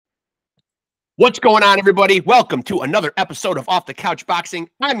What's going on, everybody? Welcome to another episode of Off the Couch Boxing.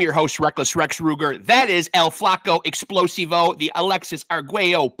 I'm your host, Reckless Rex Ruger. That is El Flaco Explosivo, the Alexis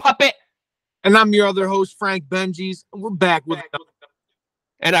Arguello puppet. And I'm your other host, Frank Benjis. We're back with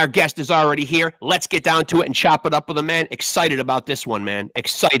and our guest is already here. Let's get down to it and chop it up with him, man. Excited about this one, man.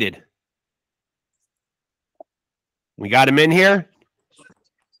 Excited. We got him in here?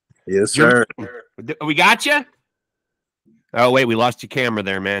 Yes, sir. We got you? Oh, wait, we lost your camera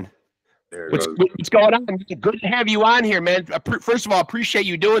there, man. What's going on? Good to have you on here, man. First of all, appreciate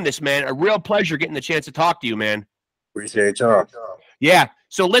you doing this, man. A real pleasure getting the chance to talk to you, man. Appreciate y'all. Yeah.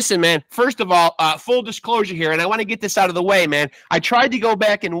 So listen, man, first of all, full disclosure here, and I want to get this out of the way, man. I tried to go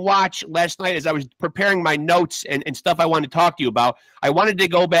back and watch last night as I was preparing my notes and stuff I wanted to talk to you about. I wanted to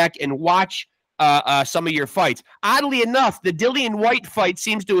go back and watch some of your fights. Oddly enough, the Dillian Whyte fight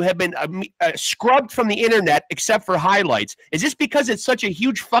seems to have been scrubbed from the internet except for highlights. Is this because it's such a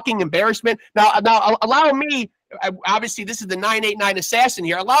huge fucking embarrassment? Now allow me, obviously this is the 989 Assassin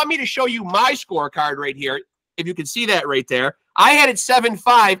here. Allow me to show you my scorecard right here. If you can see that right there. I had it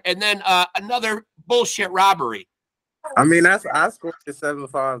 7-5 and then another bullshit robbery. I mean, I scored it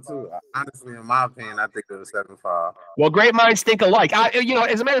 7-5 too. Honestly, in my opinion, I think it was 7-5. Well, great minds think alike.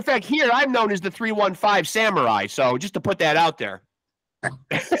 As a matter of fact, here I'm known as the 315 Samurai. So just to put that out there.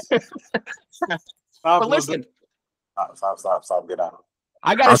 But listen, stop, get out.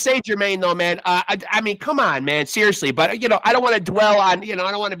 I gotta say, Jermaine, though, man. I mean, come on, man. Seriously, but I don't want to dwell on. I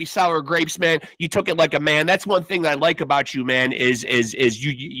don't want to be sour grapes, man. You took it like a man. That's one thing that I like about you, man. Is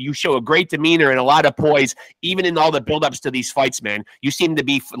you show a great demeanor and a lot of poise, even in all the buildups to these fights, man. You seem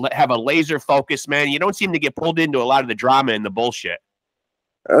to have a laser focus, man. You don't seem to get pulled into a lot of the drama and the bullshit.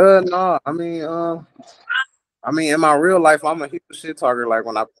 No, I mean, in my real life, I'm a huge shit talker. Like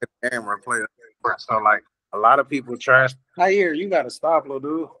when I play the game or play, so like. A lot of people trash. Hey, here, you gotta stop, little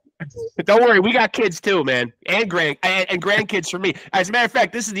dude. Don't worry, we got kids too, man, and grandkids for me. As a matter of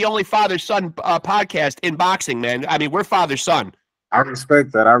fact, this is the only father-son podcast in boxing, man. I mean, we're father-son. I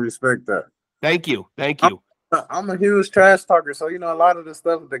respect that. Thank you. I'm a huge trash talker, so a lot of the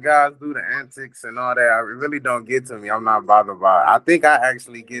stuff the guys do, the antics and all that, I really don't get to me. I'm not bothered by it. I think I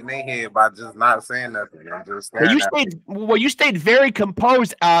actually get in their head by just not saying nothing. I'm just you stayed very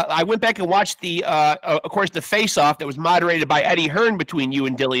composed. I went back and watched of course, the face-off that was moderated by Eddie Hearn between you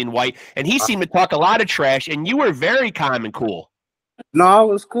and Dillian Whyte, and he seemed to talk a lot of trash, and you were very calm and cool. No, I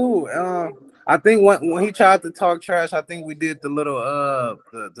was cool. I think when he tried to talk trash, I think we did the little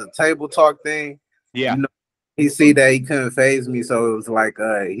the table talk thing. Yeah. He see that he couldn't phase me, so it was like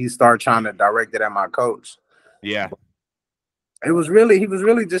he started trying to direct it at my coach. Yeah. He was really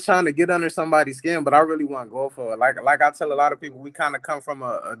just trying to get under somebody's skin, but I really want to go for it. Like I tell a lot of people, we kind of come from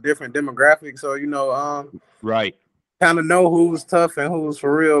a different demographic, so right. Kind of know who's tough and who's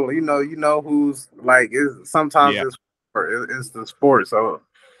for real. You know who's like sometimes it's the sport, so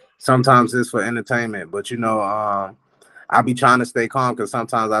sometimes it's for entertainment. But I be trying to stay calm because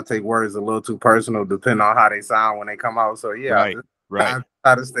sometimes I take words a little too personal, depending on how they sound when they come out. So yeah, right. I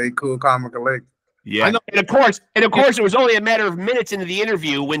try to stay cool, calm, and collected. Yeah, and of course, it was only a matter of minutes into the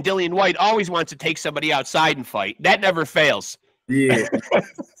interview when Dillian Whyte always wants to take somebody outside and fight. That never fails. Yeah,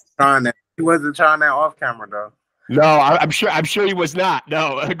 he wasn't trying that off camera though. No, I'm sure he was not.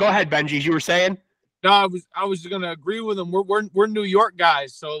 No, go ahead, Benji. You were saying? No, I was gonna agree with him. We're New York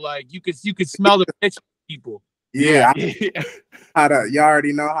guys, so like you could smell the pitch people. Yeah, you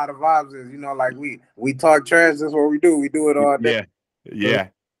already know how the vibes is. Like we talk trash. That's what we do. We do it all day. Yeah.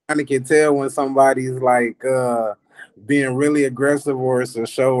 Kind of can tell when somebody's like being really aggressive or it's a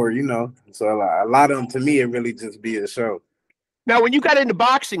show, or So a lot of them, to me, it really just be a show. Now, when you got into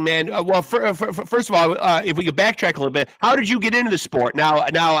boxing, man, first of all, if we could backtrack a little bit, how did you get into the sport? Now,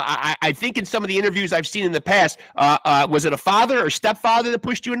 I think in some of the interviews I've seen in the past, was it a father or stepfather that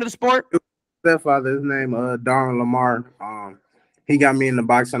pushed you into the sport? Stepfather, his name Darren Lamar. He got me into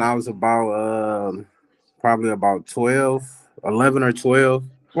boxing. I was about probably about 11 or 12.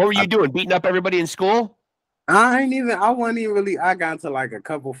 What were you doing? Beating up everybody in school? I wasn't even really. I got into like a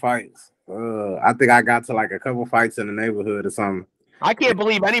couple fights. I think I got to like a couple fights in the neighborhood or something. I can't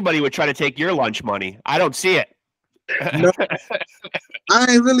believe anybody would try to take your lunch money. I don't see it. No,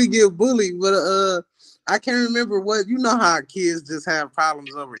 I ain't really get bullied, but I can't remember what. You know how kids just have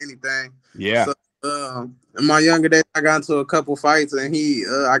problems over anything. Yeah. So, in my younger days, I got into a couple fights, and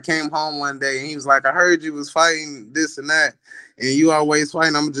I came home one day, and he was like, "I heard you was fighting this and that, and you always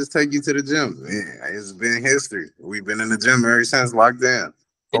fighting. I'm gonna just take you to the gym." Yeah, it's been history. We've been in the gym ever since lockdown.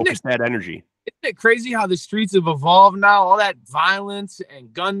 Focus that energy. Isn't it crazy how the streets have evolved now? All that violence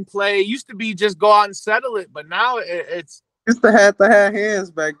and gunplay used to be just go out and settle it, but now it's Used to have hands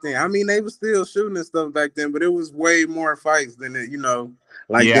back then. I mean, they were still shooting and stuff back then, but it was way more fights than it,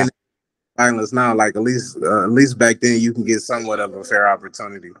 like Yeah. than violence now. Like at least back then, you can get somewhat of a fair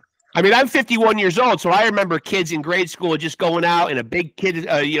opportunity. I mean, I'm 51 years old, so I remember kids in grade school just going out in a big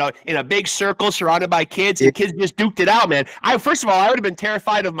in a big circle surrounded by kids, and kids just duked it out, man. First of all, I would have been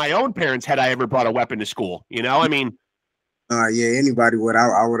terrified of my own parents had I ever brought a weapon to school. I mean. Yeah, anybody would.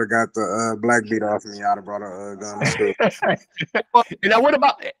 I would have got the black beat off me. I'd have brought a gun to school. And now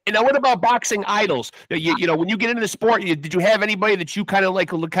what about boxing idols? When you get into the sport, did you have anybody that you kind of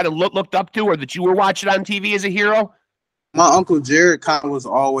looked up to, or that you were watching on TV as a hero? My uncle Jared kind of was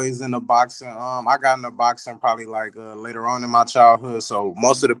always in the boxing. I got into boxing probably like later on in my childhood. So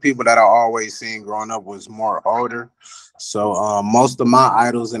most of the people that I always seen growing up was more older. So most of my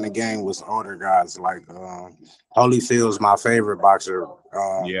idols in the game was older guys. Like Holyfield's my favorite boxer.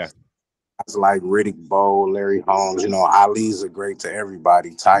 Yeah. Guys like Riddick Bowe, Larry Holmes. Ali's a great to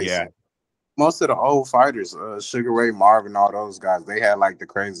everybody. Tyson. Yeah. Most of the old fighters, Sugar Ray Marvin, all those guys, they had like the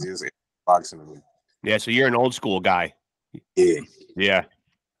craziest boxing to me. Yeah. So you're an old school guy. Yeah. Yeah.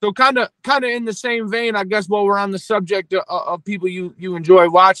 So kind of in the same vein, I guess, while we're on the subject of people you enjoy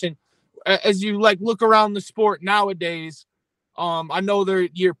watching, as you like look around the sport nowadays, I know they're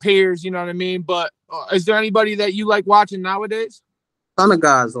your peers, you know what I mean? But is there anybody that you like watching nowadays? Ton of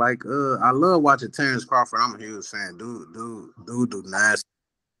guys like I love watching Terrence Crawford. I'm a huge fan. Dude, nasty.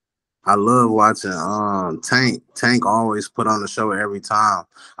 I love watching Tank. Tank always put on the show every time.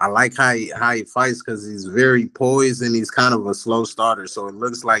 I like how he fights because he's very poised and he's kind of a slow starter. So it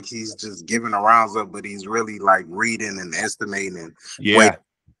looks like he's just giving the rounds up, but he's really like reading and estimating. Yeah.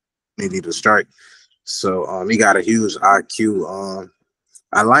 Waiting to strike. So he got a huge IQ.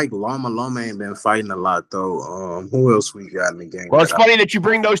 I like Loma. Loma ain't been fighting a lot though. Who else we got in the game? Well, it's funny that you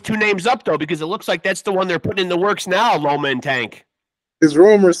bring those two names up though, because it looks like that's the one they're putting in the works now, Loma and Tank. It's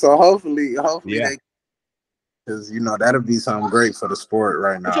rumors, so hopefully, yeah. Because that'll be something great for the sport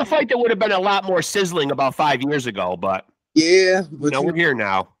right now. It's a fight that would have been a lot more sizzling about 5 years ago, but yeah, but we're here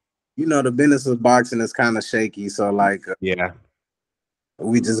now. The business of boxing is kind of shaky, so like yeah.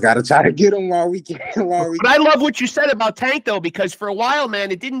 We just got to try to get them while we can. But I love what you said about Tank, though, because for a while,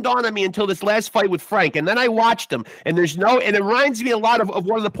 man, it didn't dawn on me until this last fight with Frank. And then I watched him, and it reminds me a lot of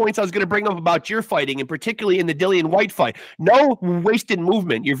one of the points I was going to bring up about your fighting, and particularly in the Dillian White fight. No wasted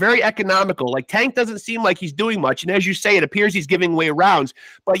movement. You're very economical. Like, Tank doesn't seem like he's doing much. And as you say, it appears he's giving away rounds,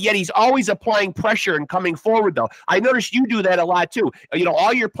 but yet he's always applying pressure and coming forward, though. I noticed you do that a lot, too.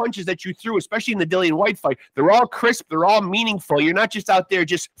 All your punches that you threw, especially in the Dillian White fight, they're all crisp. They're all meaningful. You're not just out there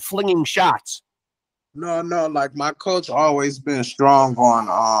just flinging shots. No, like my coach always been strong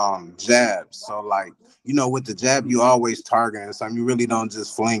on jabs. So like, with the jab, you always targeting something. You really don't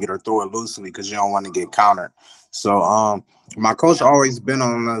just fling it or throw it loosely because you don't want to get countered. So my coach always been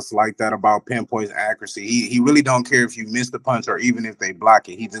on us like that about pinpoint accuracy. He really don't care if you miss the punch or even if they block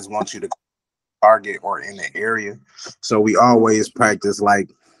it. He just wants you to target or in the area. So we always practice like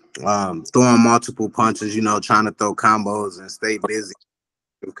throwing multiple punches, trying to throw combos and stay busy.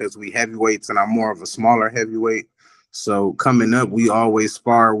 Because we heavyweights and I'm more of a smaller heavyweight. So coming up, we always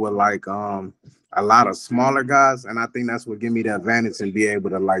spar with like a lot of smaller guys. And I think that's what give me the advantage and be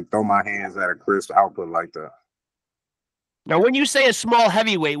able to like throw my hands at a crisp output like that. Now, when you say a small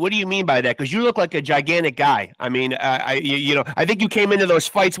heavyweight, what do you mean by that? Because you look like a gigantic guy. I mean, I think you came into those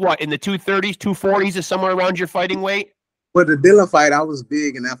fights, in the 230s, 240s is somewhere around your fighting weight? But the Dillon fight, I was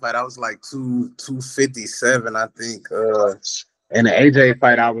big in that fight. I was like 257, I think. In the AJ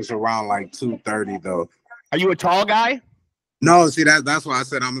fight, I was around like 230 though. Are you a tall guy? No, see that's why I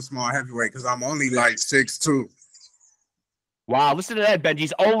said I'm a small heavyweight because I'm only like 6'2". Wow, listen to that,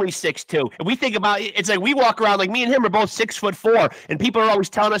 Benji's only 6'2". And we think about it's like we walk around like me and him are both 6'4", and people are always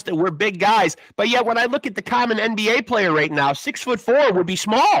telling us that we're big guys. But yet, when I look at the common NBA player right now, 6'4" would be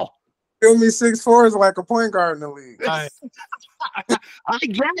small. Feel me, 6'4" is like a point guard in the league. I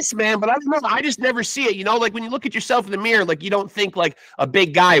guess, man, but I don't know. I just never see it. Like when you look at yourself in the mirror, like you don't think like a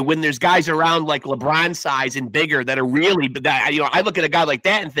big guy when there's guys around like LeBron size and bigger that are really big. I look at a guy like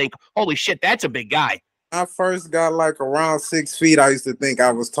that and think, holy shit, that's a big guy. I first got like around 6 feet. I used to think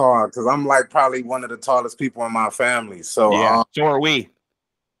I was tall because I'm like probably one of the tallest people in my family. So yeah, so are we.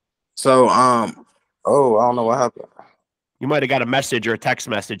 So I don't know what happened. You might have got a message or a text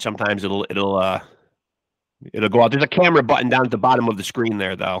message. Sometimes it'll go out. There's a camera button down at the bottom of the screen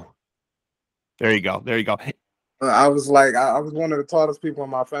there, though. There you go. I was like, I was one of the tallest people in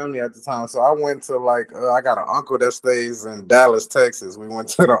my family at the time. So I went to like, I got an uncle that stays in Dallas, Texas. We went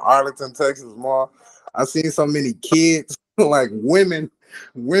to the Arlington, Texas mall. I seen so many kids, like women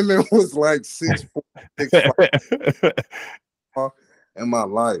Women was like 6'4", 6'5" in my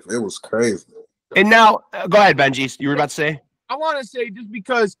life. It was crazy. And now, go ahead, Benji. You were about to say? I want to say just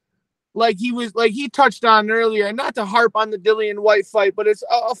because, like he touched on earlier, and not to harp on the Dillian White fight, but it's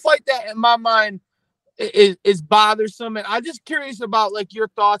a fight that in my mind is bothersome. And I'm just curious about like your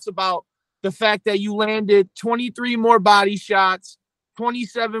thoughts about the fact that you landed 23 more body shots,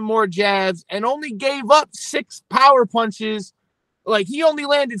 27 more jabs, and only gave up 6 power punches. Like he only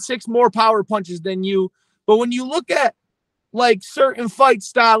landed 6 more power punches than you. But when you look at like certain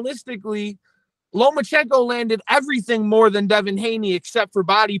fights stylistically, Lomachenko landed everything more than Devin Haney except for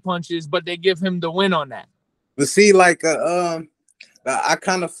body punches, but they give him the win on that. But see, like, I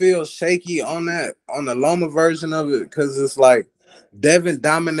kind of feel shaky on that, on the Loma version of it, because it's like Devin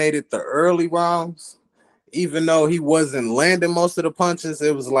dominated the early rounds. Even though he wasn't landing most of the punches,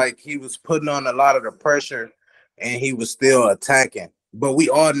 it was like he was putting on a lot of the pressure and he was still attacking. But we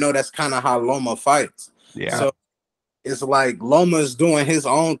all know that's kind of how Loma fights. Yeah. So it's like Loma's doing his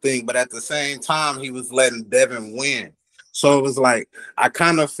own thing, but at the same time, he was letting Devin win. So it was like, I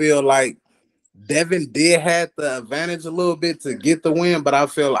kind of feel like Devin did have the advantage a little bit to get the win, but I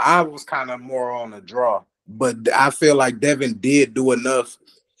feel I was kind of more on the draw. But I feel like Devin did do enough.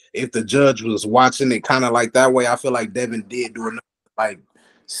 If the judge was watching it kind of like that way, I feel like Devin did do enough, like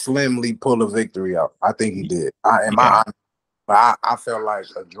slimly pull a victory out. I think he did. I felt like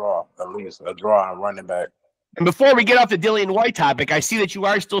a draw, at least a draw and running back. And before we get off the Dillian White topic, I see that you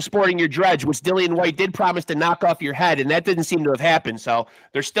are still sporting your dredge, which Dillian White did promise to knock off your head, and that didn't seem to have happened. So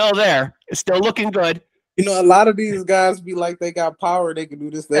they're still there. It's still looking good. You know, a lot of these guys be like they got power. They can do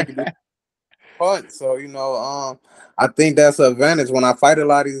this. They can do punch. So, you know, I think that's an advantage when I fight a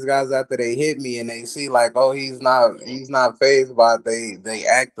lot of these guys after they hit me and they see like, oh, he's not fazed by it. They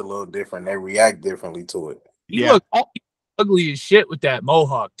act a little different. They react differently to it. You look ugly as shit with that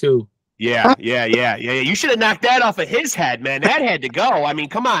mohawk too. Yeah. You should have knocked that off of his head, man. That had to go. I mean,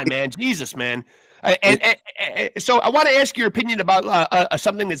 come on, man. Jesus, man. So I want to ask your opinion about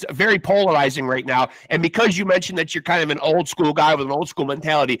something that's very polarizing right now. And because you mentioned that you're kind of an old school guy with an old school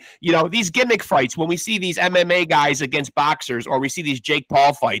mentality, you know, these gimmick fights, when we see these MMA guys against boxers or we see these Jake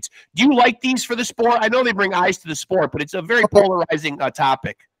Paul fights, do you like these for the sport? I know they bring eyes to the sport, but it's a very polarizing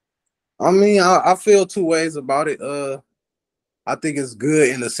topic. I mean, I feel two ways about it. I think it's good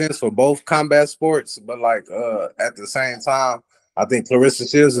in a sense for both combat sports, but like at the same time, I think Clarissa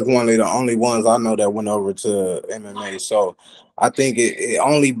Shields is one of the only ones I know that went over to MMA. So I think it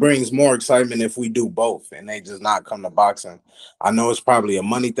only brings more excitement if we do both and they just not come to boxing. I know it's probably a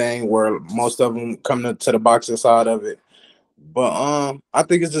money thing where most of them come to the boxing side of it. But I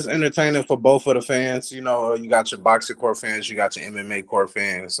think it's just entertaining for both of the fans. You know, you got your boxing core fans, you got your MMA core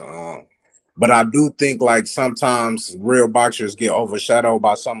fans. But I do think like sometimes real boxers get overshadowed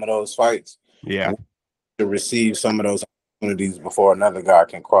by some of those fights. Yeah. To receive some of those opportunities before another guy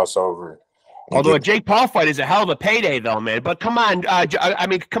can cross over. Although a Jake Paul fight is a hell of a payday, though, man. But come on,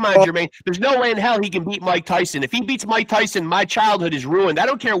 come on, Jermaine. There's no way in hell he can beat Mike Tyson. If he beats Mike Tyson, my childhood is ruined. I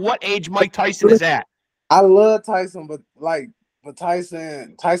don't care what age Mike Tyson is at. I love Tyson, but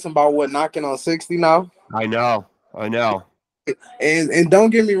Tyson about what, knocking on 60 now? I know. And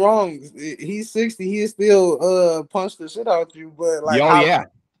don't get me wrong, he's 60, he still punch the shit out you, but like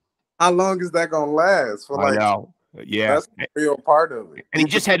how long is that gonna last? For like, I know. Yeah, that's the real part of it. And he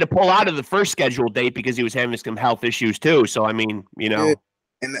just had to pull out of the first scheduled date because he was having some health issues too. So I mean, you know. Yeah.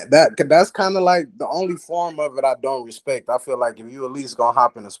 And that's kind of like the only form of it I don't respect. I feel like if you at least gonna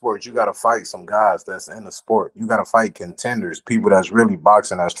hop in the sport, you gotta fight some guys that's in the sport. You gotta fight contenders, people that's really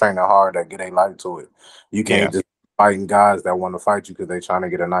boxing, that's training hard, that get their life to it. You can't just fighting guys that want to fight you because they're trying to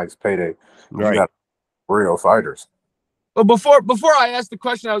get a nice payday. Right. You got real fighters. But before I ask the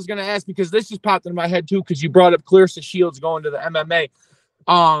question I was going to ask, because this just popped in my head too, because you brought up Clarissa Shields going to the MMA.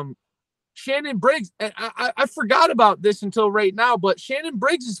 Shannon Briggs, and I forgot about this until right now, but Shannon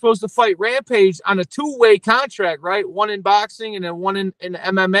Briggs is supposed to fight Rampage on a 2-way contract, right? One in boxing and then one in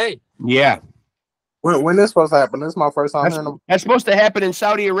MMA. Yeah. When this supposed to happen? This is my first time hearing them. That's supposed to happen in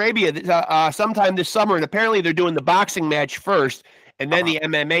Saudi Arabia sometime this summer, and apparently they're doing the boxing match first and then the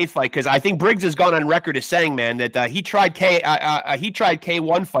MMA fight, because I think Briggs has gone on record as saying, man, that he tried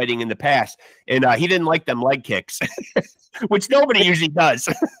K1 fighting in the past, and he didn't like them leg kicks, which nobody usually does.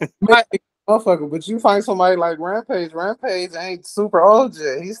 Motherfucker, but you find somebody like Rampage. Rampage ain't super old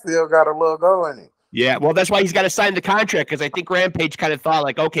yet. He still got a little go in it. Yeah, well, that's why he's got to sign the contract, because I think Rampage kind of thought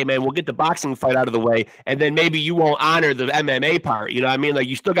like, okay, man, we'll get the boxing fight out of the way, and then maybe you won't honor the MMA part. You know what I mean? Like,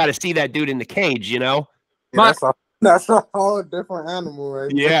 you still got to see that dude in the cage, you know? Yeah, that's a whole different animal,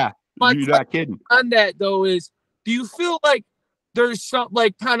 right? Yeah, you're not kidding. On that, though, is do you feel like there's some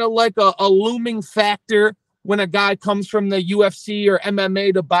like kind of like a looming factor when a guy comes from the UFC or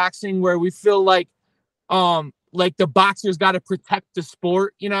MMA to boxing, where we feel like the boxers got to protect the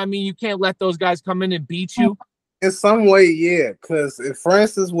sport. You know what I mean? You can't let those guys come in and beat you. In some way, yeah. Because if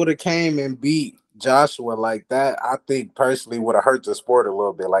Francis would have came and beat Joshua like that, I think personally would have hurt the sport a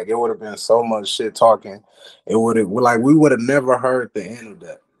little bit. Like it would have been so much shit talking. It would have we would have never heard the end of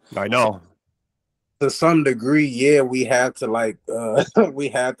that. I know. To some degree, yeah, we had to we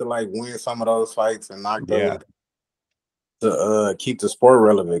had to win some of those fights and knock those to keep the sport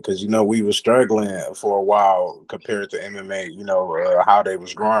relevant, because we were struggling for a while compared to MMA. How they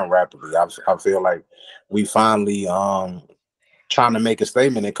was growing rapidly. I feel like we finally trying to make a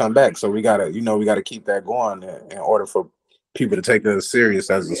statement and come back. So we gotta keep that going in order for people to take us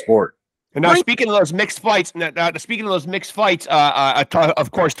serious as a sport. And now, speaking of those mixed fights,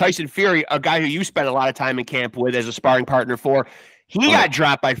 of course, Tyson Fury, a guy who you spent a lot of time in camp with as a sparring partner for, he got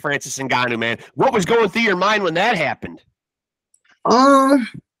dropped by Francis Ngannou, man. What was going through your mind when that happened?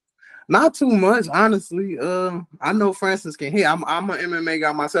 Not too much, honestly. I know Francis can hit. I'm an MMA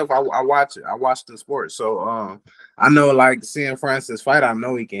guy myself. I watch it. I watch the sport. So I know, seeing Francis fight, I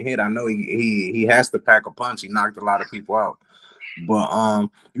know he can hit. I know he has to pack a punch. He knocked a lot of people out. But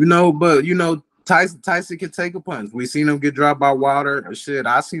Tyson can take a punch. We seen him get dropped by Wilder. Shit,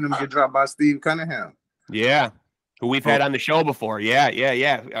 I seen him get dropped by Steve Cunningham. Yeah, who we've had on the show before. Yeah.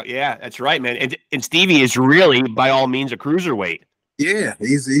 That's right, man. And Stevie is really, by all means, a cruiserweight. Yeah,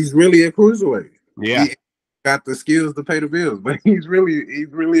 he's really a cruiserweight. Yeah, he got the skills to pay the bills, but he's really a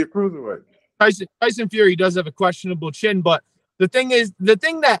cruiserweight. Tyson Fury does have a questionable chin, but the thing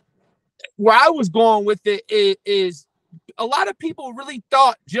that where I was going with it is a lot of people really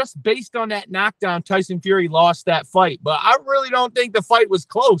thought, just based on that knockdown, Tyson Fury lost that fight. But I really don't think the fight was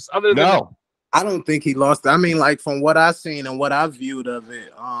close. I don't think he lost. I mean, from what I've seen and what I viewed of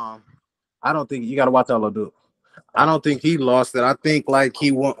it, I don't think you got to watch all of it. I don't think he lost it. I think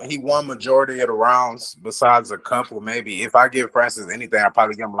he won majority of the rounds, besides a couple. Maybe if I give Francis anything, I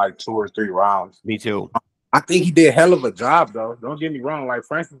probably give him 2 or 3 rounds. Me too. I think he did a hell of a job, though. Don't get me wrong.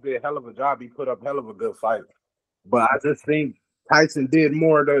 Francis did a hell of a job. He put up hell of a good fight. But I just think Tyson did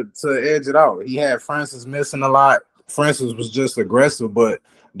more to edge it out. He had Francis missing a lot. Francis was just aggressive, but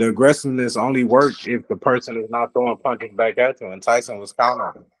the aggressiveness only worked if the person is not throwing punches back at you, and Tyson was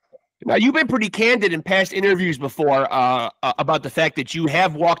countering. Now, you've been pretty candid in past interviews before about the fact that you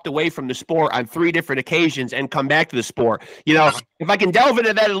have walked away from the sport on 3 different occasions and come back to the sport. If I can delve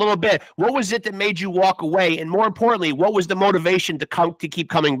into that a little bit, what was it that made you walk away? And more importantly, what was the motivation to keep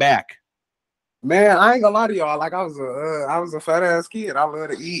coming back? Man, I ain't gonna lie to y'all. I was a fat ass kid. I love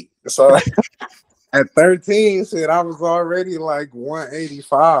to eat. So at 13, I was already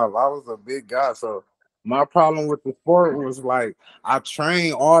 185. I was a big guy. So my problem with the sport was I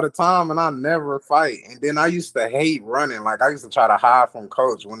train all the time and I never fight. And then I used to hate running. I used to try to hide from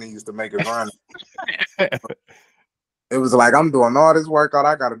coach when he used to make us run. It was I'm doing all this workout.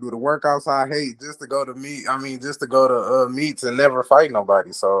 I got to do the workouts I hate just to go to meets and never fight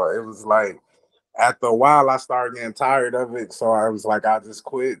nobody. So it was after a while, I started getting tired of it. So I was I just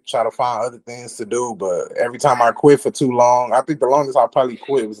quit, try to find other things to do. But every time I quit for too long, I think the longest I probably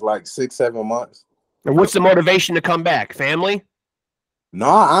quit was 6-7 months. And what's the motivation to come back? Family? No,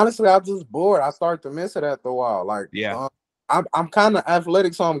 honestly, I was just bored. I started to miss it after a while. I'm kind of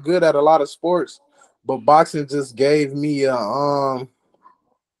athletic, so I'm good at a lot of sports. But boxing just gave me I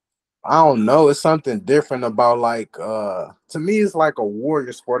don't know. It's something different about to me, it's like a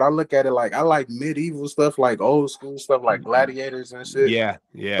warrior sport. I look at it I like medieval stuff, old school stuff, gladiators and shit. Yeah.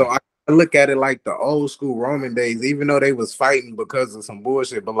 So I look at it the old school Roman days, even though they was fighting because of some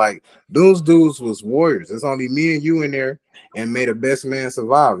bullshit. But those dudes was warriors. It's only me and you in there, and may the best man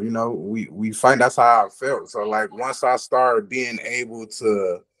survive. We fight. That's how I felt. So once I started being able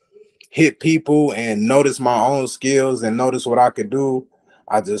to hit people and notice my own skills and notice what I could do,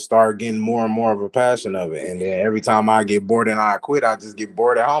 I just started getting more and more of a passion of it. And then every time I get bored and I quit, I just get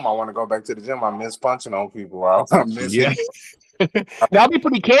bored at home. I want to go back to the gym. I miss punching on people. I miss it. Now, I'll be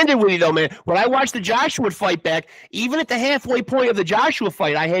pretty candid with you, though, man. When I watched the Joshua fight back, even at the halfway point of the Joshua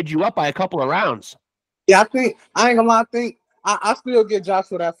fight, I had you up by a couple of rounds. Yeah, I ain't gonna lie. I still get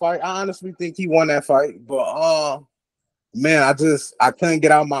Joshua that fight. I honestly think he won that fight. But man, I couldn't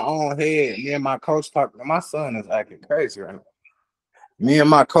get out of my own head. Me and my coach talk. My son is acting crazy right now. Me and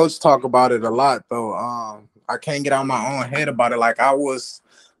my coach talk about it a lot, though. I can't get out of my own head about it.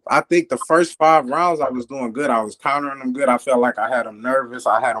 I think the first 5 rounds I was doing good. I was countering them good. I felt like I had him nervous.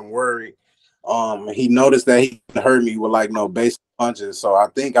 I had him worried. He noticed that he hurt me with no basic punches. So I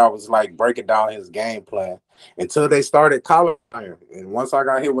think I was breaking down his game plan. until they started collar iron. And once I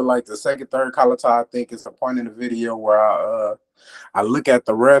got hit with like the second, third collar tie, I think it's a point in the video where I look at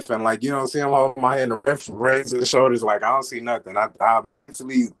the ref and like, you know, see him hold my hand, the ref raises his shoulders like I don't see nothing. I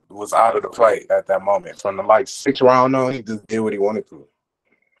mentally was out of the fight at that moment. From the like 6th round on, he just did what he wanted to.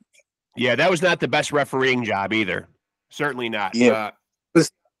 Yeah, that was not the best refereeing job either. Certainly not. Yeah,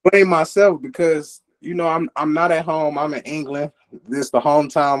 blame myself because you know I'm not at home. I'm in England. This the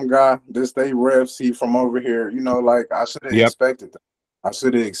hometown guy. This they refs. He from over here. You know, like I should have expected that. I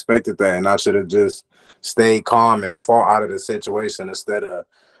should have expected that, and I should have just stayed calm and fought out of the situation instead of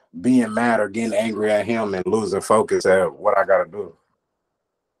being mad or getting angry at him and losing focus at what I got to do.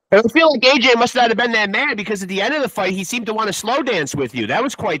 I feel like AJ must not have been that mad because at the end of the fight, he seemed to want to slow dance with you. That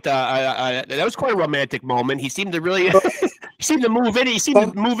was quite a romantic moment. He seemed to really, he seemed to move in. He seemed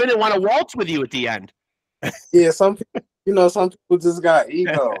to move in and want to waltz with you at the end. Yeah, some people just got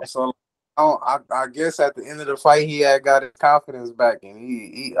ego. So I guess at the end of the fight, he had got his confidence back, and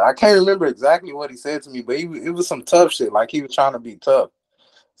he I can't remember exactly what he said to me, but it was some tough shit. Like he was trying to be tough.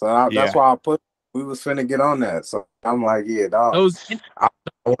 So that's why we was finna get on that. So I'm like, yeah, dog. I'm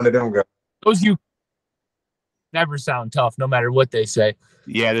one of them guys. Those you never sound tough, no matter what they say.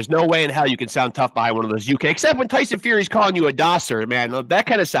 Yeah, there's no way in hell you can sound tough by one of those UK, except when Tyson Fury's calling you a dosser, man. That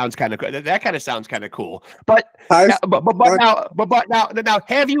kind of sounds kind of cool. But now,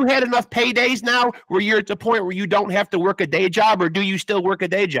 have you had enough paydays now where you're at the point where you don't have to work a day job, or do you still work a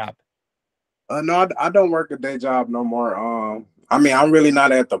day job? No, I don't work a day job no more. I mean, I'm really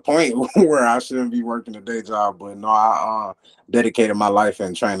not at the point where I shouldn't be working a day job, but no, I dedicated my life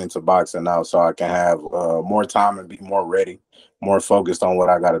and training to boxing now so I can have more time and be more ready, more focused on what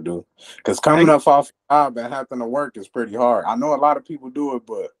I got to do. Because coming up off the job and having to work is pretty hard. I know a lot of people do it,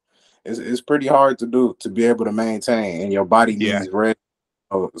 but it's pretty hard to do, to be able to maintain, and your body needs rest.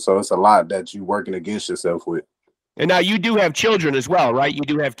 So it's a lot that you're working against yourself with. And now you do have children as well, right? You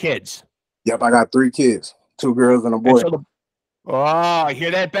do have kids. Yep, I got 3 kids, 2 girls and a boy. Oh, I hear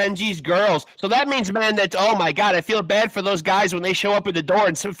that, Benji's girls. So that means, man, that, oh my God, I feel bad for those guys when they show up at the door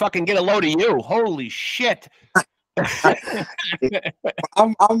and fucking get a load of you. Holy shit.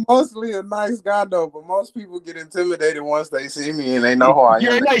 I'm mostly a nice guy though, but most people get intimidated once they see me and they know who I am.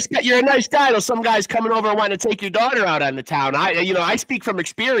 You're a nice guy. Though some guys coming over and wanting to take your daughter out on the town. I speak from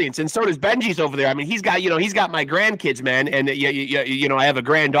experience, and so does Benji's over there. I mean, he's got my grandkids, man, and I have a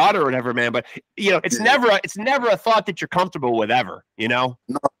granddaughter or whatever, man. But it's never a thought that you're comfortable with ever. No,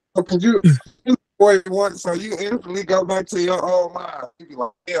 because you boy once, so you instantly go back to your old mind. You be like,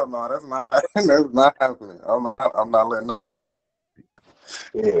 hell no, that's not happening. I'm not letting them.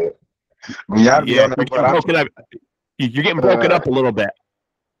 Yeah. You're getting broken up a little bit.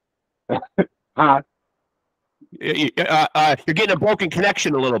 You're getting a broken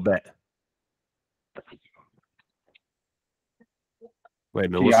connection a little bit. Wait a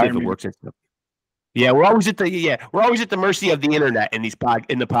minute, we'll see if it works. Yeah, we're always at the mercy of the internet in the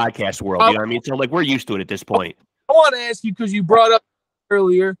podcast world. You know what I mean? So like we're used to it at this point. I want to ask you because you brought up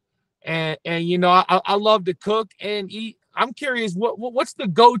earlier, and I love to cook and eat. I'm curious, what's the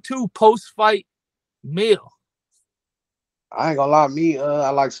go-to post-fight meal? I ain't gonna lie,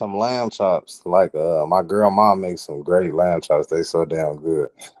 I like some lamb chops. Like my girl mom makes some great lamb chops. They so damn good.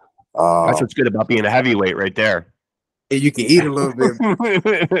 That's what's good about being a heavyweight right there. You can eat a little bit.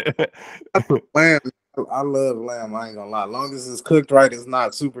 Lamb, I love lamb. I ain't gonna lie. As long as it's cooked right, it's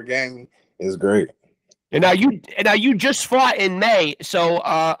not super gamey. It's great. And now you just fought in May. So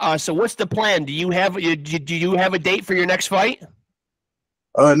what's the plan? Do you have a date for your next fight?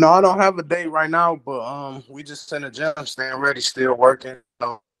 No, I don't have a date right now. But we just in the gym, staying ready, still working.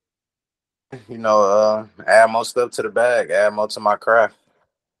 Add more stuff to the bag, add more to my craft.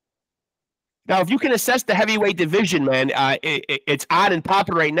 Now, if you can assess the heavyweight division, man, it's on and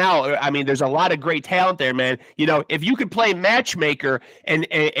popping right now. I mean, there's a lot of great talent there, man. If you could play matchmaker and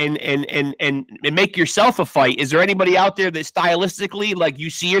make yourself a fight, is there anybody out there that stylistically, like, you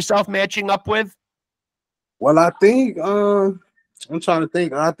see yourself matching up with? Well, I think I'm trying to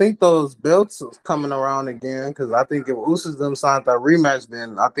think. I think those belts are coming around again because I think if Usyk them signed that rematch,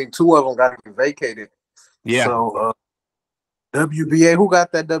 then I think 2 of them got to be vacated. Yeah. So. WBA, who got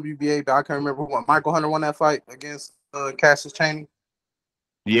that WBA? I can't remember who won. Michael Hunter won that fight against Cassius Chaney.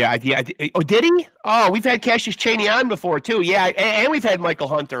 Yeah. Oh, did he? Oh, we've had Cassius Chaney on before too. Yeah, and we've had Michael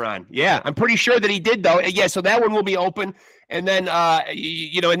Hunter on. Yeah, I'm pretty sure that he did though. Yeah, so that one will be open. And then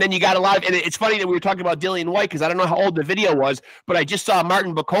and then you got a lot of. And it's funny that we were talking about Dillian Whyte because I don't know how old the video was, but I just saw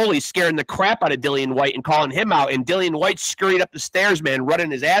Martin Bacoli scaring the crap out of Dillian Whyte and calling him out, and Dillian Whyte scurried up the stairs, man,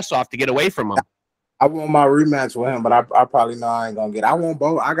 running his ass off to get away from him. I want my rematch with him, but I probably know I ain't gonna get it. I want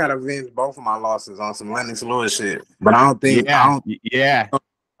both. I gotta avenge both of my losses on some Lennox Lewis shit. But I don't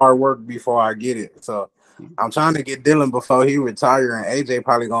hard work before I get it. So I'm trying to get Dylan before he retire, and AJ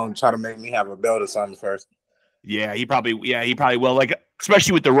probably gonna try to make me have a belt or something first. Yeah, he probably will. Like,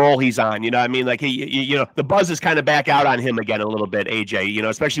 especially with the role he's on, you know what I mean? Like, the buzz is kind of back out on him again a little bit, AJ,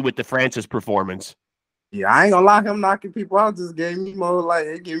 especially with the Francis performance. Yeah, I ain't gonna lie, him knocking people out just gave me more,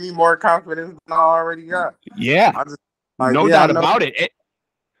 it gave me more confidence than I already got. Yeah, no doubt about it.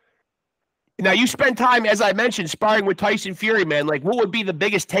 Now, you spent time, as I mentioned, sparring with Tyson Fury, man. Like, what would be the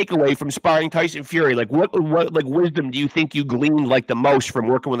biggest takeaway from sparring Tyson Fury? Like, what wisdom do you think you gleaned the most from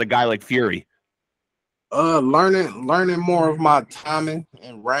working with a guy like Fury? Learning more of my timing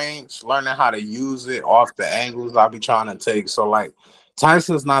and range, learning how to use it off the angles I be trying to take. So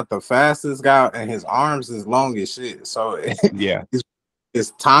Tyson's not the fastest guy, and his arms is long as shit. So yeah,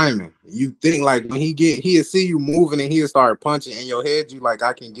 it's timing. You think when he'll see you moving and he'll start punching in your head, you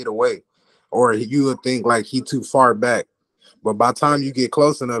I can get away, or you would think he too far back. But by the time you get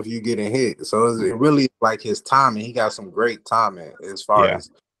close enough, you getting hit. So it's really his timing. He got some great timing as far as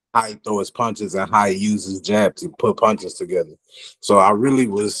how he throws his punches and how he uses jab to put punches together. So I really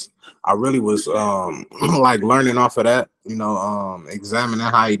was learning off of that, examining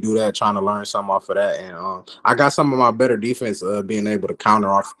how he do that, trying to learn something off of that. And I got some of my better defense being able to counter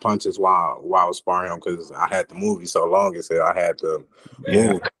off punches while I was sparring him, because I had to move so long as I had to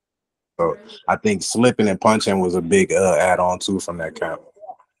move. So I think slipping and punching was a big add-on too from that camp.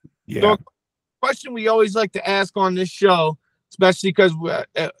 Yeah. So, question we always like to ask on this show, especially because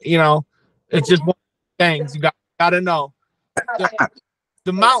it's just one of the things you got to know.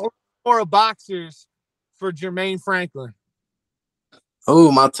 The Mount Rushmore of boxers for Jermaine Franklin.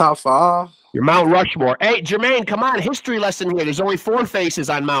 Oh, my top 5. Your Mount Rushmore. Hey, Jermaine, come on, history lesson here. There's only 4 faces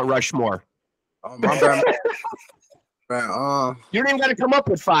on Mount Rushmore. Oh, my bad. Man, you didn't even got to come up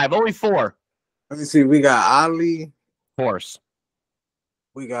with 5, only 4. Let me see. We got Ali. Of course.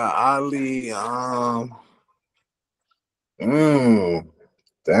 We got Ali.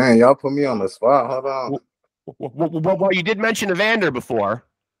 Dang, y'all put me on the spot. Hold on. Well, you did mention Evander before.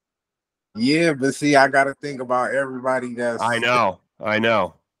 Yeah, but see, I got to think about everybody that's. I know.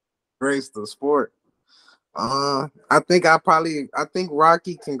 Grace the sport. I think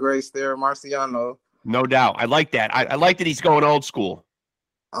Rocky can grace there, Marciano. No doubt. I like that. I like that he's going old school.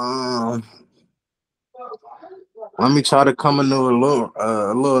 Let me try to come a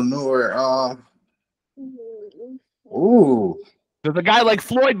little newer. Does a guy like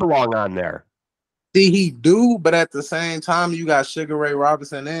Floyd belong on there? See, he do, but at the same time, you got Sugar Ray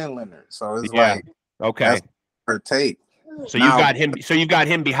Robinson and Leonard, so it's okay. That's her take. So you got him. So you got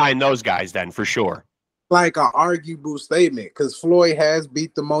him behind those guys then, for sure. Like an arguable statement, because Floyd has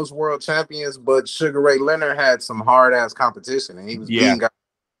beat the most world champions, but Sugar Ray Leonard had some hard ass competition, and he was beating guys,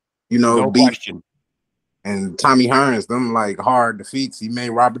 no question. And Tommy Hearns, them hard defeats. He made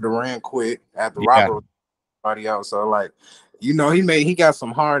Robert Duran quit after Robert everybody else. So he got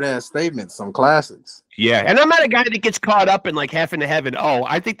some hard ass statements, some classics. Yeah, and I'm not a guy that gets caught up in half into heaven. Oh,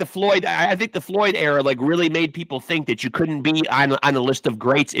 I think the Floyd era really made people think that you couldn't be on a list of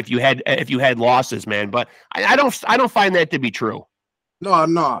greats if you had losses, man. But I don't find that to be true.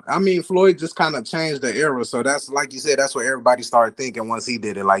 No. I mean, Floyd just kind of changed the era, so that's like you said. That's what everybody started thinking once he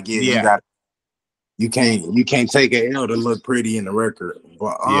did it. You can't take an L to look pretty in the record.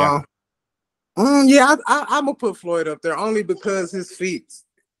 But I'm gonna put Floyd up there only because his feats.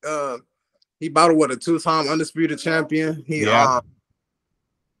 He battled a 2-time undisputed champion. He got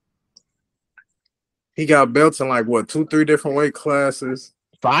belts in 2-3 different weight classes.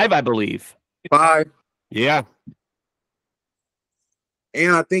 5, I believe. 5. Yeah.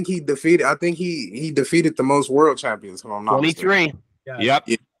 And I think he defeated the most world champions. If I'm not 23. Yep.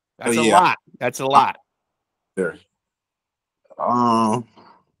 Yeah. That's a lot. That's a lot. There.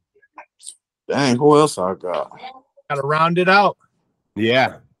 Dang, who else I got? Gotta round it out.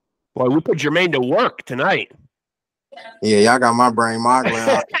 Yeah. Boy, we put Jermaine to work tonight. Yeah, y'all got my brain modeling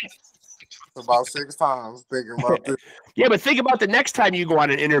about 6 times thinking about this. Yeah, but think about the next time you go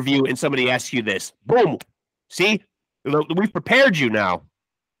on an interview and somebody asks you this. Boom. See? We've prepared you now.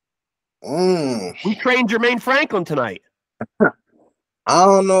 We trained Jermaine Franklin tonight. I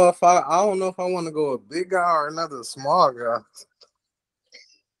don't know if I want to go a big guy or another small guy.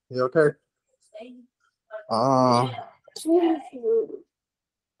 You okay?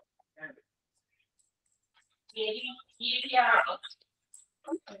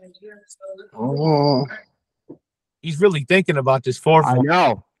 He's really thinking about this 4-4. I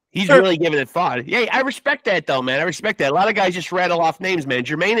know. He's really giving it thought. Yeah, I respect that though, man. I respect that. A lot of guys just rattle off names, man.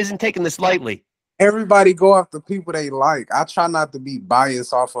 Jermaine isn't taking this lightly. everybody go off the people they like. I try not to be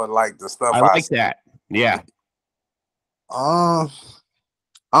biased off of like the stuff I like that. Yeah. I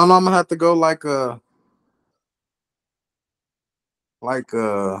don't know. I'm gonna have to go like you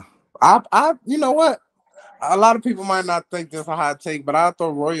know what? A lot of people might not think this a hot take, but I'll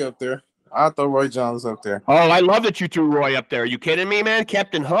throw Roy up there. I'll throw Roy Jones up there. Oh, I love that you threw Roy up there. Are you kidding me, man?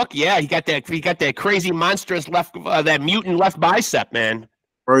 Captain Hook? Yeah, he got that crazy monstrous left that mutant left bicep, man.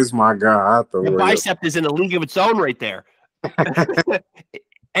 Roy's my guy. I'll throw The Roy bicep is in a league of its own right there.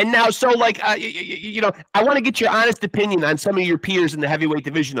 And now, so like, you know, I want to get your honest opinion on some of your peers in the heavyweight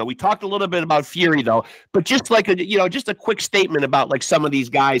division. Though we talked a little bit about Fury, though, but just like just a quick statement about like some of these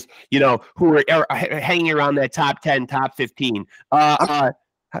guys, you know, who are hanging around that top 10, top 15. I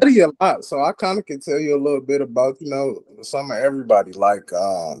study a lot, so I kind of can tell you a little bit about some of everybody. Like,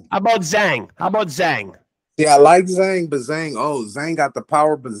 how about Zhang? How about Zhang? Yeah, I like Zhang, but Zhang got the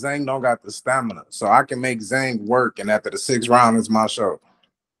power, but Zhang don't got the stamina. So I can make Zhang work, and after the 6th round, it's my show.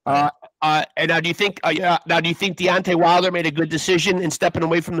 And now do you think Deontay Wilder made a good decision in stepping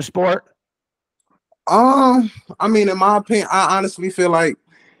away from the sport? I mean, in my opinion, I honestly feel like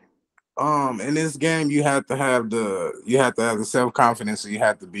in this game you have to have the self-confidence, so you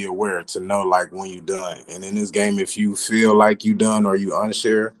have to be aware to know like when you're done. And in this game, if you feel like you done or you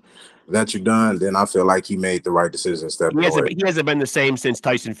unsure that you're done, then I feel like he made the right decision stepping away. He hasn't been the same since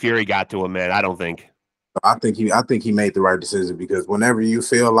Tyson Fury got to him, man. I don't think. I think he made the right decision, because whenever you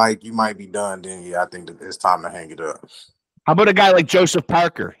feel like you might be done, then yeah, I think that it's time to hang it up. How about a guy like Joseph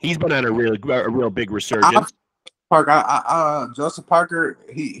Parker? He's been on a real big resurgence. Joseph Parker,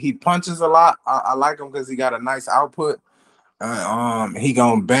 he punches a lot. I like him because he got a nice output. He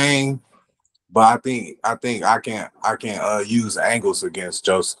gonna bang, but I think I can use angles against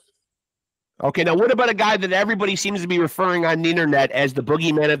Joseph. Okay, now what about a guy that everybody seems to be referring on the internet as the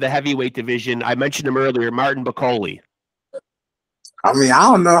boogeyman of the heavyweight division? I mentioned him earlier, Martin Bakole. I mean, I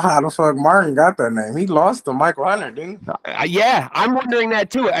don't know how the fuck Martin got that name. He lost to Michael Hunter, didn't he? Yeah, I'm wondering that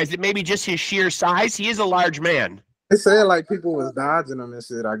too. Is it maybe just his sheer size? He is a large man. They said like people was dodging him and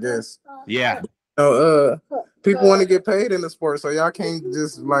shit, I guess. Yeah. People want to get paid in the sport, so y'all can't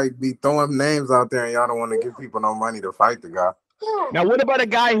just like be throwing names out there and y'all don't want to give people no money to fight the guy. Now, what about a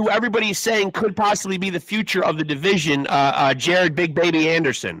guy who everybody's saying could possibly be the future of the division, Jared Big Baby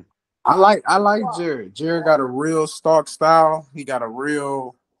Anderson? I like Jared. Jared got a real stalk style. He got a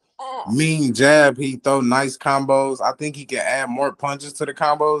real mean jab. He throw nice combos. I think he can add more punches to the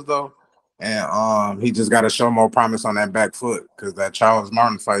combos though. And he just got to show more promise on that back foot, because that Charles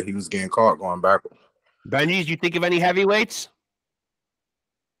Martin fight, he was getting caught going backward. Benji, do you think of any heavyweights?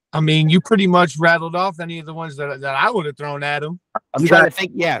 I mean, you pretty much rattled off any of the ones that I would have thrown at him. I'm trying to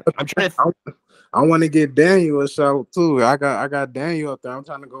think. Yeah, I'm trying to. I want to get Daniel a shout too. I got Daniel up there. I'm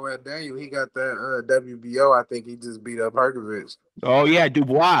trying to go at Daniel. He got that WBO. I think he just beat up Herkovich. Oh yeah,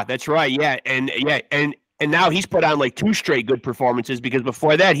 Dubois. That's right. Yeah, and now he's put on like 2 straight good performances, because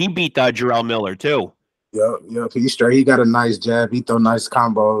before that he beat Jarrell Miller too. Yep. He's straight. He got a nice jab. He throw nice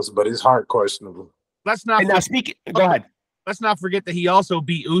combos, but his heart questionable. Let's not. Now speaking. Go ahead. Let's not forget that he also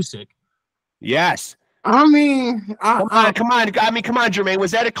beat Usyk. Yes. I mean, come on. I mean, come on, Jermaine.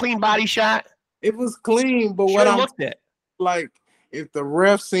 Was that a clean body shot? It was clean, but what I looked at, like, if the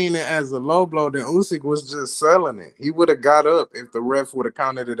ref seen it as a low blow, then Usyk was just selling it. He would have got up. If the ref would have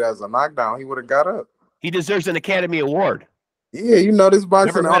counted it as a knockdown, he would have got up. He deserves an Academy Award. Yeah, this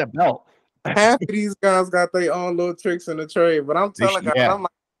boxing. Never had a belt. Half of these guys got their own little tricks in the trade, but I'm telling guys, I'm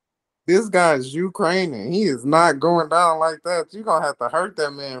like, this guy's Ukrainian. He is not going down like that. You're going to have to hurt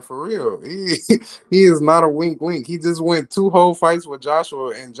that man for real. He is not a wink. He just went 2 whole fights with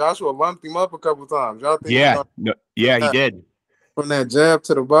Joshua, and Joshua lumped him up a couple times. Y'all think he did. From that jab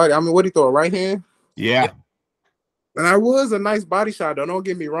to the body. I mean, what did he throw, a right hand? Yeah. And that was a nice body shot, though. Don't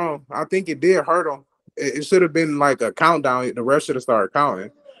get me wrong. I think it did hurt him. It should have been like a countdown. The ref should have started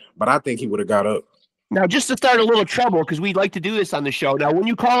counting, but I think he would have got up. Now, just to start a little trouble, because we'd like to do this on the show. Now, when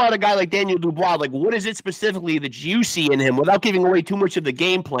you call out a guy like Daniel Dubois, like, what is it specifically that you see in him, without giving away too much of the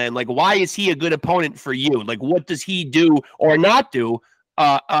game plan? Like, why is he a good opponent for you? Like, what does he do or not do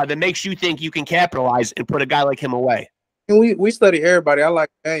that makes you think you can capitalize and put a guy like him away? And we study everybody. I like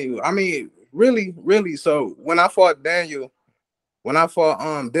Daniel. I mean, really. So when I fought Dylan,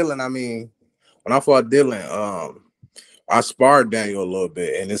 I sparred Daniel a little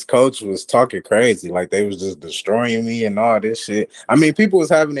bit, and his coach was talking crazy, like they was just destroying me and all this shit. I mean, people was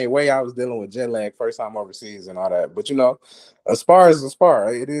having their way. I was dealing with jet lag, first time overseas and all that. But a spar is a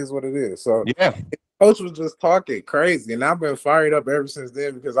spar. It is what it is. So yeah, Coach was just talking crazy, and I've been fired up ever since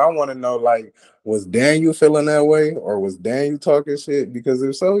then because I want to know, like, was Daniel feeling that way, or was Daniel talking shit? Because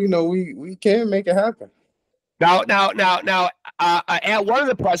if so, you know, we can make it happen. Now, at one of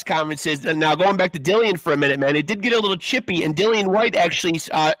the press conferences, and now going back to Dillian for a minute, man, it did get a little chippy, and Dillian White actually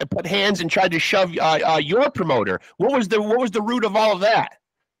put hands and tried to shove your promoter. What was the root of all of that?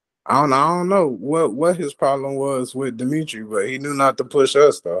 I don't know what his problem was with Dimitri, but he knew not to push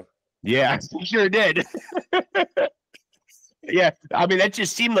us though. Yeah, he sure did. Yeah, I mean that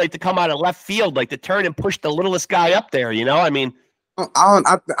just seemed like to come out of left field, like to turn and push the littlest guy up there. You know, I mean. I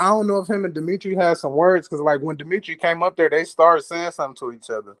don't know if him and Dimitri had some words because like when Dimitri came up there, they started saying something to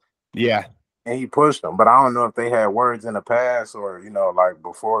each other. Yeah. And he pushed them, but I don't know if they had words in the past or, you know, like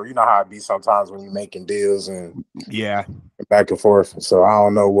before. You know how it be sometimes when you're making deals and back and forth. So I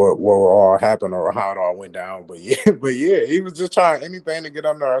don't know what all happened or how it all went down. But yeah, he was just trying anything to get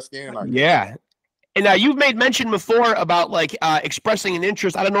under our skin. Yeah. And now you've made mention before about like expressing an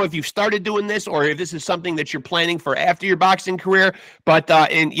interest. I don't know if you've started doing this or if this is something that you're planning for after your boxing career. But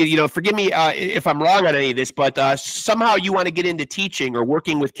and you know, forgive me if I'm wrong on any of this. But somehow you want to get into teaching or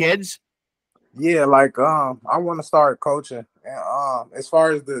working with kids. Yeah, like I want to start coaching. And as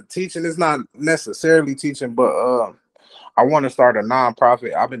far as the teaching, it's not necessarily teaching, but I want to start a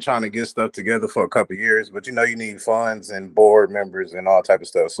nonprofit. I've been trying to get stuff together for a couple of years, but you know, you need funds and board members and all type of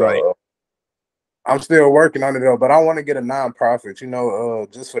stuff. So. Right. I'm still working on it though, but I want to get a nonprofit, you know,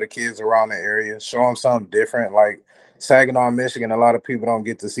 just for the kids around the area, show them something different. Like Saginaw, Michigan, a lot of people don't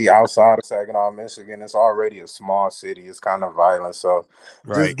get to see outside of Saginaw, Michigan. It's already a small city. It's kind of violent. So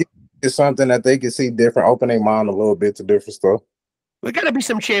just get something that they can see different, open their mind a little bit to different stuff. There got to be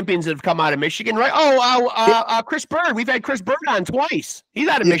some champions that have come out of Michigan, right? Oh, Chris Bird. We've had Chris Bird on twice. He's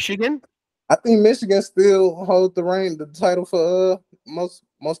out of Michigan. I think Michigan still holds the title for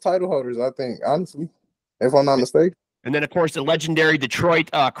most title holders, I think, honestly, if I'm not mistaken. And then, of course, the legendary Detroit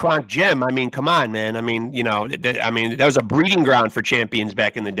Kronk Gym. I mean, come on, man. I mean, you know, that was a breeding ground for champions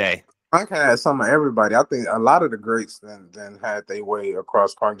back in the day. Kronk had some of everybody. I think a lot of the greats then had their way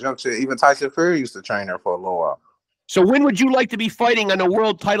across Kronk Gym. Even Tyson Fury used to train there for a little while. So when would you like to be fighting on a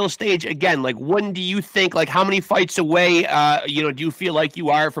world title stage again? Like, when do you think, like, how many fights away, you know, do you feel like you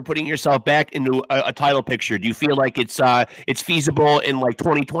are for putting yourself back into a title picture? Do you feel like it's feasible in, like,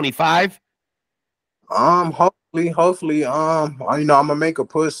 2025? Hopefully, you know, I'm gonna make a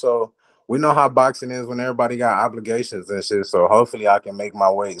push. So we know how boxing is when everybody got obligations and shit. So hopefully I can make my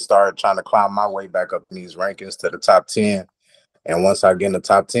way, start trying to climb my way back up in these rankings to the top 10. And once I get in the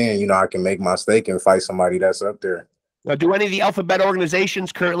top 10, you know, I can make my stake and fight somebody that's up there. Now, do any of the alphabet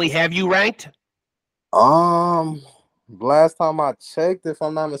organizations currently have you ranked? Last time I checked, if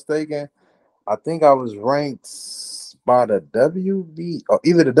I'm not mistaken, I think I was ranked by the WB, or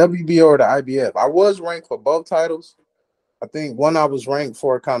either the WB or the IBF. I was ranked for both titles. I think one I was ranked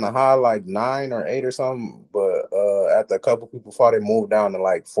for kind of high, like 9 or 8 or something. But after a couple people fought, it moved down to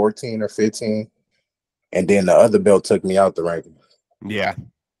like 14 or 15. And then the other belt took me out the ranking. Yeah.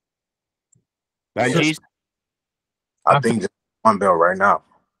 I think just one belt right now.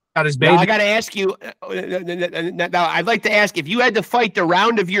 Now, I got to ask you. Now, I'd like to ask if you had to fight the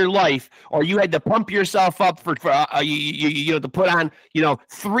round of your life, or you had to pump yourself up for you know, to put on, you know,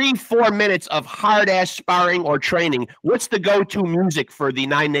 3-4 minutes of hard ass sparring or training. What's the go-to music for the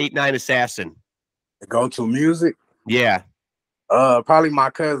 989 Assassin? The go-to music? Yeah. Probably my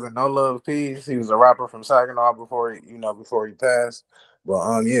cousin, No Love Peace. He was a rapper from Saginaw before he passed.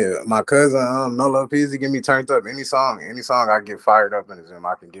 But yeah, my cousin, No Love Peace, he get me turned up. Any song I get fired up in the gym,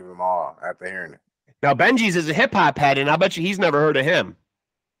 I can give him all after hearing it. Now Benji's is a hip hop head, and I bet you he's never heard of him.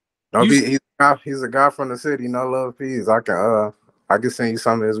 No, he's a guy from the city, No Love Peace. I can sing you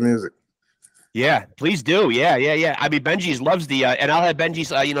some of his music. Yeah, please do. Yeah. I mean, Benji's loves the, and I'll have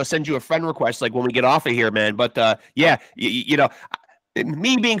Benji's, you know, send you a friend request like when we get off of here, man. But yeah, you know,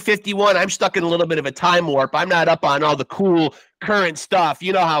 me being 51, I'm stuck in a little bit of a time warp. I'm not up on all the cool current stuff.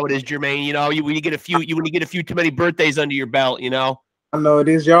 You know how it is, Jermaine. You know, when you get a few too many birthdays under your belt, you know. I know it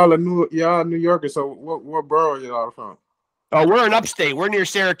is. Y'all New Yorkers. So what borough y'all from? Oh, we're in upstate. We're near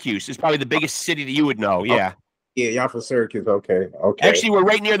Syracuse. It's probably the biggest city that you would know. Yeah. Yeah, y'all from Syracuse. Okay. Actually, we're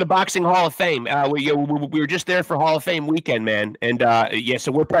right near the Boxing Hall of Fame. We were just there for Hall of Fame weekend, man. And yeah,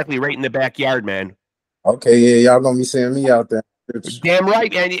 so we're practically right in the backyard, man. Okay, yeah, y'all gonna be seeing me out there. Damn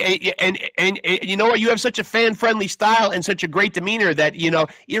right, and you know what? You have such a fan-friendly style and such a great demeanor that, you know,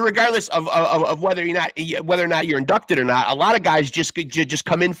 regardless of whether or not you're inducted or not, a lot of guys just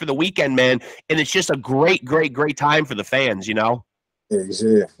come in for the weekend, man, and it's just a great time for the fans, you know.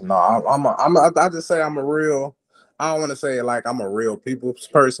 Yeah. No, I just say I'm a real. I don't want to say like I'm a real people's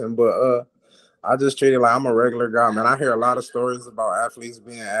person, but I just treat it like I'm a regular guy, man. I hear a lot of stories about athletes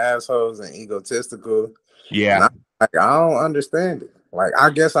being assholes and egotistical. Yeah. And I don't understand it. Like, I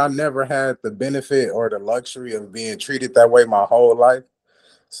guess I never had the benefit or the luxury of being treated that way my whole life.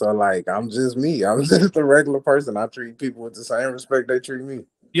 So, like, I'm just me. I'm just a regular person. I treat people with the same respect they treat me.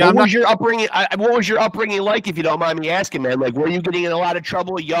 Yeah, what was your upbringing? What was your upbringing like, if you don't mind me asking, man? Like, were you getting in a lot of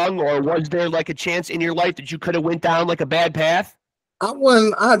trouble young, or was there like a chance in your life that you could have went down like a bad path?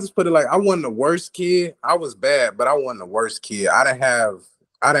 I just put it like, I wasn't the worst kid. I was bad, but I wasn't the worst kid. I didn't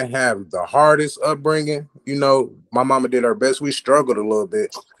have the hardest upbringing. You know, my mama did her best. We struggled a little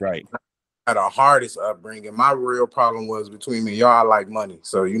bit. Right. I had the hardest upbringing. My real problem was between me and y'all. I like money.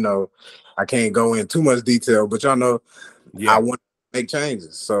 So, you know, I can't go in too much detail, but y'all know, I want to make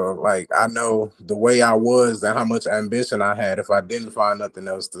changes. So, like, I know the way I was and how much ambition I had. If I didn't find nothing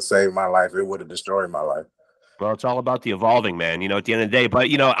else to save my life, it would have destroyed my life. Well, it's all about the evolving, man, you know, at the end of the day.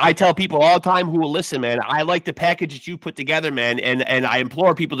 But, you know, I tell people all the time who will listen, man, I like the package that you put together, man. And I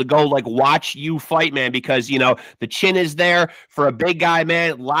implore people to go, like, watch you fight, man, because, you know, the chin is there for a big guy,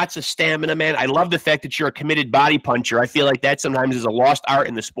 man. Lots of stamina, man. I love the fact that you're a committed body puncher. I feel like that sometimes is a lost art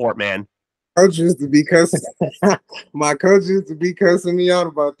in the sport, man. Coach used to be cussing. My coach used to be cussing me out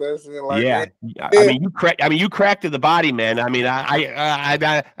about that shit. Like, yeah, I mean, you cracked to the body, man. I mean,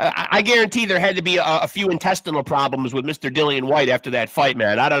 I guarantee there had to be a few intestinal problems with Mr. Dillian Whyte after that fight,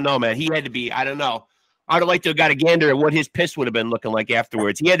 man. I don't know, man. He had to be. I don't know. I'd like to have got a gander at what his piss would have been looking like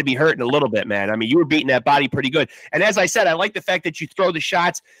afterwards. He had to be hurting a little bit, man. I mean, you were beating that body pretty good. And as I said, I like the fact that you throw the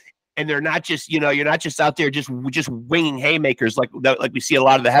shots. And they're not just, you know, you're not just out there just winging haymakers like we see a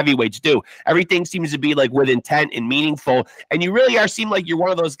lot of the heavyweights do. Everything seems to be like with intent and meaningful. And you really seem like you're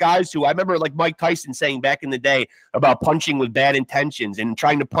one of those guys who, I remember like Mike Tyson saying back in the day about punching with bad intentions and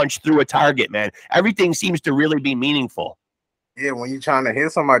trying to punch through a target, man. Everything seems to really be meaningful. Yeah, when you're trying to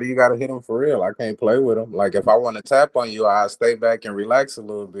hit somebody, you got to hit them for real. I can't play with them. Like, if I want to tap on you, I'll stay back and relax a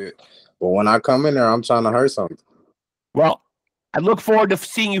little bit. But when I come in there, I'm trying to hurt something. Well, I look forward to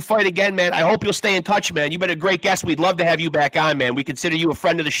seeing you fight again, man. I hope you'll stay in touch, man. You've been a great guest. We'd love to have you back on, man. We consider you a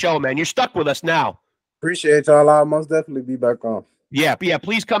friend of the show, man. You're stuck with us now. Appreciate y'all. I'll most definitely be back on. Yeah,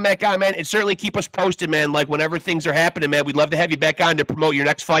 please come back on, man, and certainly keep us posted, man. Like, whenever things are happening, man, we'd love to have you back on to promote your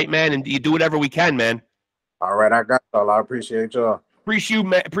next fight, man, and you do whatever we can, man. All right, I got y'all. I appreciate y'all.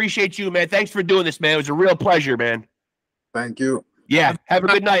 Appreciate you, man. Thanks for doing this, man. It was a real pleasure, man. Thank you. Yeah, have a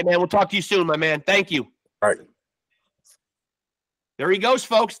good night, man. We'll talk to you soon, my man. Thank you. All right. There he goes,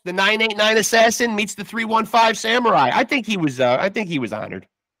 folks. The 989 assassin meets the 315 samurai. I think he was honored.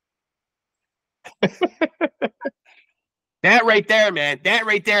 That right there, man. That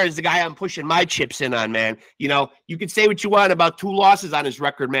right there is the guy I'm pushing my chips in on, man. You know, you can say what you want about 2 losses on his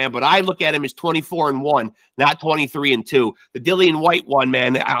record, man, but I look at him as 24-1, not 23-2. The Dillian Whyte one,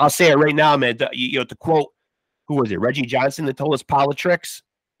 man. I'll say it right now, man. To quote, who was it? Reggie Johnson that told us politics.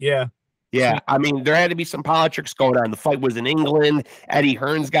 Yeah. Yeah, I mean, there had to be some politics going on. The fight was in England. Eddie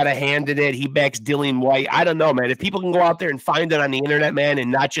Hearn's got a hand in it. He backs Dillian Whyte. I don't know, man. If people can go out there and find it on the internet, man, and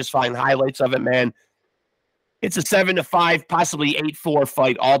not just find highlights of it, man, it's a 7-5, possibly 8-4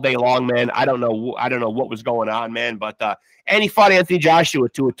 fight all day long, man. I don't know what was going on, man. But and he fought Anthony Joshua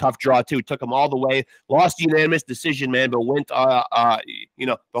to a tough draw too. Took him all the way. Lost unanimous decision, man. But went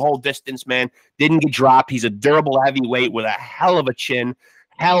the whole distance, man. Didn't get dropped. He's a durable heavyweight with a hell of a chin.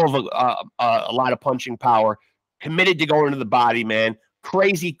 Hell of a lot of punching power. Committed to going into the body, man.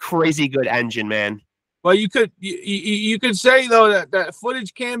 Crazy good engine, man. Well, you could say though that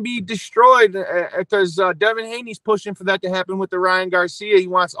footage can be destroyed because Devin Haney's pushing for that to happen with the Ryan Garcia. He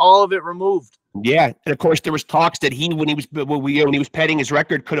wants all of it removed. Yeah, and of course there was talks that when he was padding his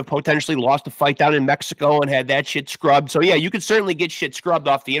record, could have potentially lost a fight down in Mexico and had that shit scrubbed. So yeah, you could certainly get shit scrubbed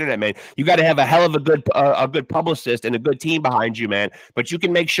off the internet, man. You got to have a hell of a good publicist and a good team behind you, man. But you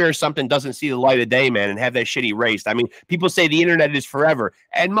can make sure something doesn't see the light of day, man, and have that shit erased. I mean, people say the internet is forever,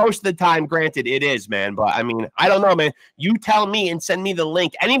 and most of the time, granted, it is, man. But I mean, I don't know, man. You tell me and send me the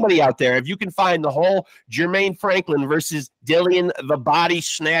link. Anybody out there, if you can find the whole Jermaine Franklin versus Dillian the Body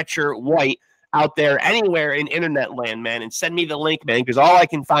Snatcher Whyte out there anywhere in internet land, man, and send me the link, man, because all I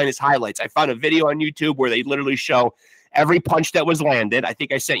can find is highlights. I found a video on YouTube where they literally show every punch that was landed. I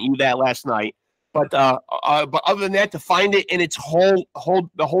think I sent you that last night. But other than that, to find it in its the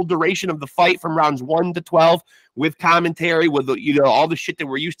whole duration of the fight from rounds 1 to 12 with commentary, with all the shit that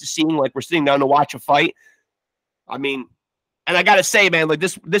we're used to seeing, like we're sitting down to watch a fight. I mean, and I gotta say, man, like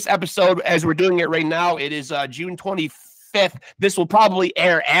this episode, as we're doing it right now, it is June 25th. 5th. This will probably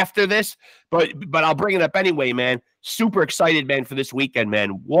air after this, but I'll bring it up anyway, man. Super excited, man, for this weekend, man.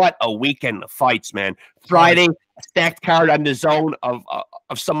 What a weekend of fights, man. Friday, a stacked card on the zone of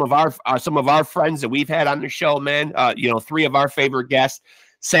some of our friends that we've had on the show, man. 3 of our favorite guests.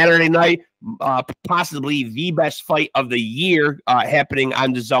 Saturday night, possibly the best fight of the year happening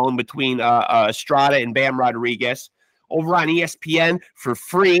on the zone between Estrada and Bam Rodriguez. Over on ESPN for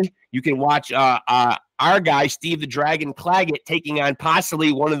free, you can watch our guy, Steve the Dragon Claggett, taking on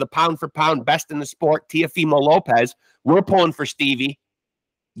possibly one of the pound-for-pound best in the sport, Teofimo Lopez. We're pulling for Stevie.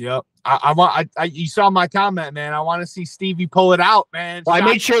 Yep. You saw my comment, man. I want to see Stevie pull it out, man. Well, I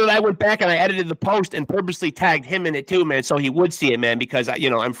made sure that I went back and I edited the post and purposely tagged him in it too, man, so he would see it, man, because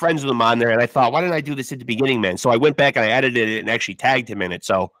I'm friends with him on there, and I thought, why didn't I do this at the beginning, man? So I went back and I edited it and actually tagged him in it.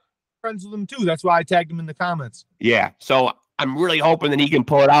 So friends with him too. That's why I tagged him in the comments. Yeah. So I'm really hoping that he can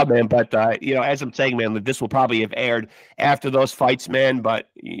pull it out, man. But, as I'm saying, man, this will probably have aired after those fights, man. But,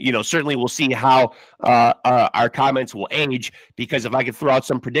 certainly we'll see how our comments will age, because if I could throw out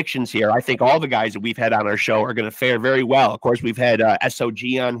some predictions here, I think all the guys that we've had on our show are going to fare very well. Of course, we've had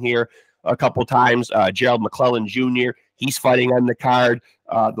SOG on here a couple times, Gerald McClellan Jr., he's fighting on the card.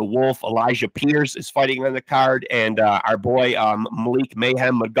 The Wolf, Elijah Pierce, is fighting on the card. And our boy, Malik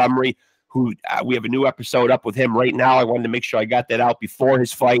Mayhem Montgomery, who we have a new episode up with him right now. I wanted to make sure I got that out before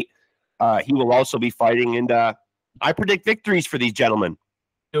his fight. He will also be fighting, and I predict victories for these gentlemen.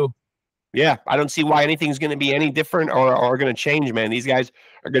 Too. Yeah, I don't see why anything's going to be any different or going to change, man. These guys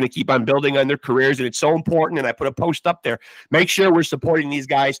are going to keep on building on their careers, and it's so important, and I put a post up there. Make sure we're supporting these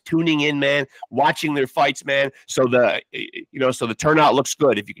guys, tuning in, man, watching their fights, man, so the turnout looks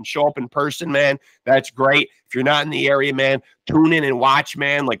good. If you can show up in person, man, that's great. If you're not in the area, man, tune in and watch,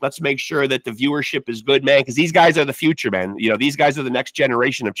 man. Let's make sure that the viewership is good, man, because these guys are the future, man. These guys are the next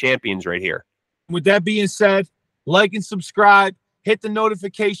generation of champions right here. With that being said, like and subscribe, hit the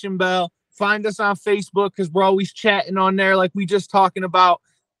notification bell. Find us on Facebook, because we're always chatting on there like we just talking about.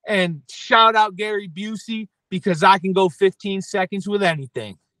 And shout out Gary Busey, because I can go 15 seconds with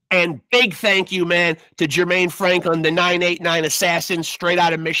anything. And big thank you, man, to Jermaine Franklin, the 989 assassin, straight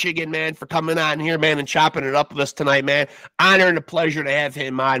out of Michigan, man, for coming on here, man, and chopping it up with us tonight, man. Honor and a pleasure to have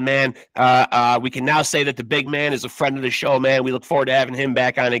him on, man. We can now say that the big man is a friend of the show, man. We look forward to having him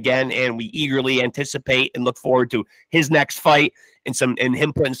back on again, and we eagerly anticipate and look forward to his next fight and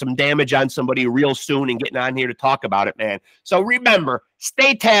him putting some damage on somebody real soon and getting on here to talk about it, man. So remember,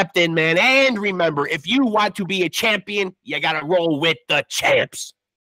 stay tapped in, man. And remember, if you want to be a champion, you got to roll with the champs.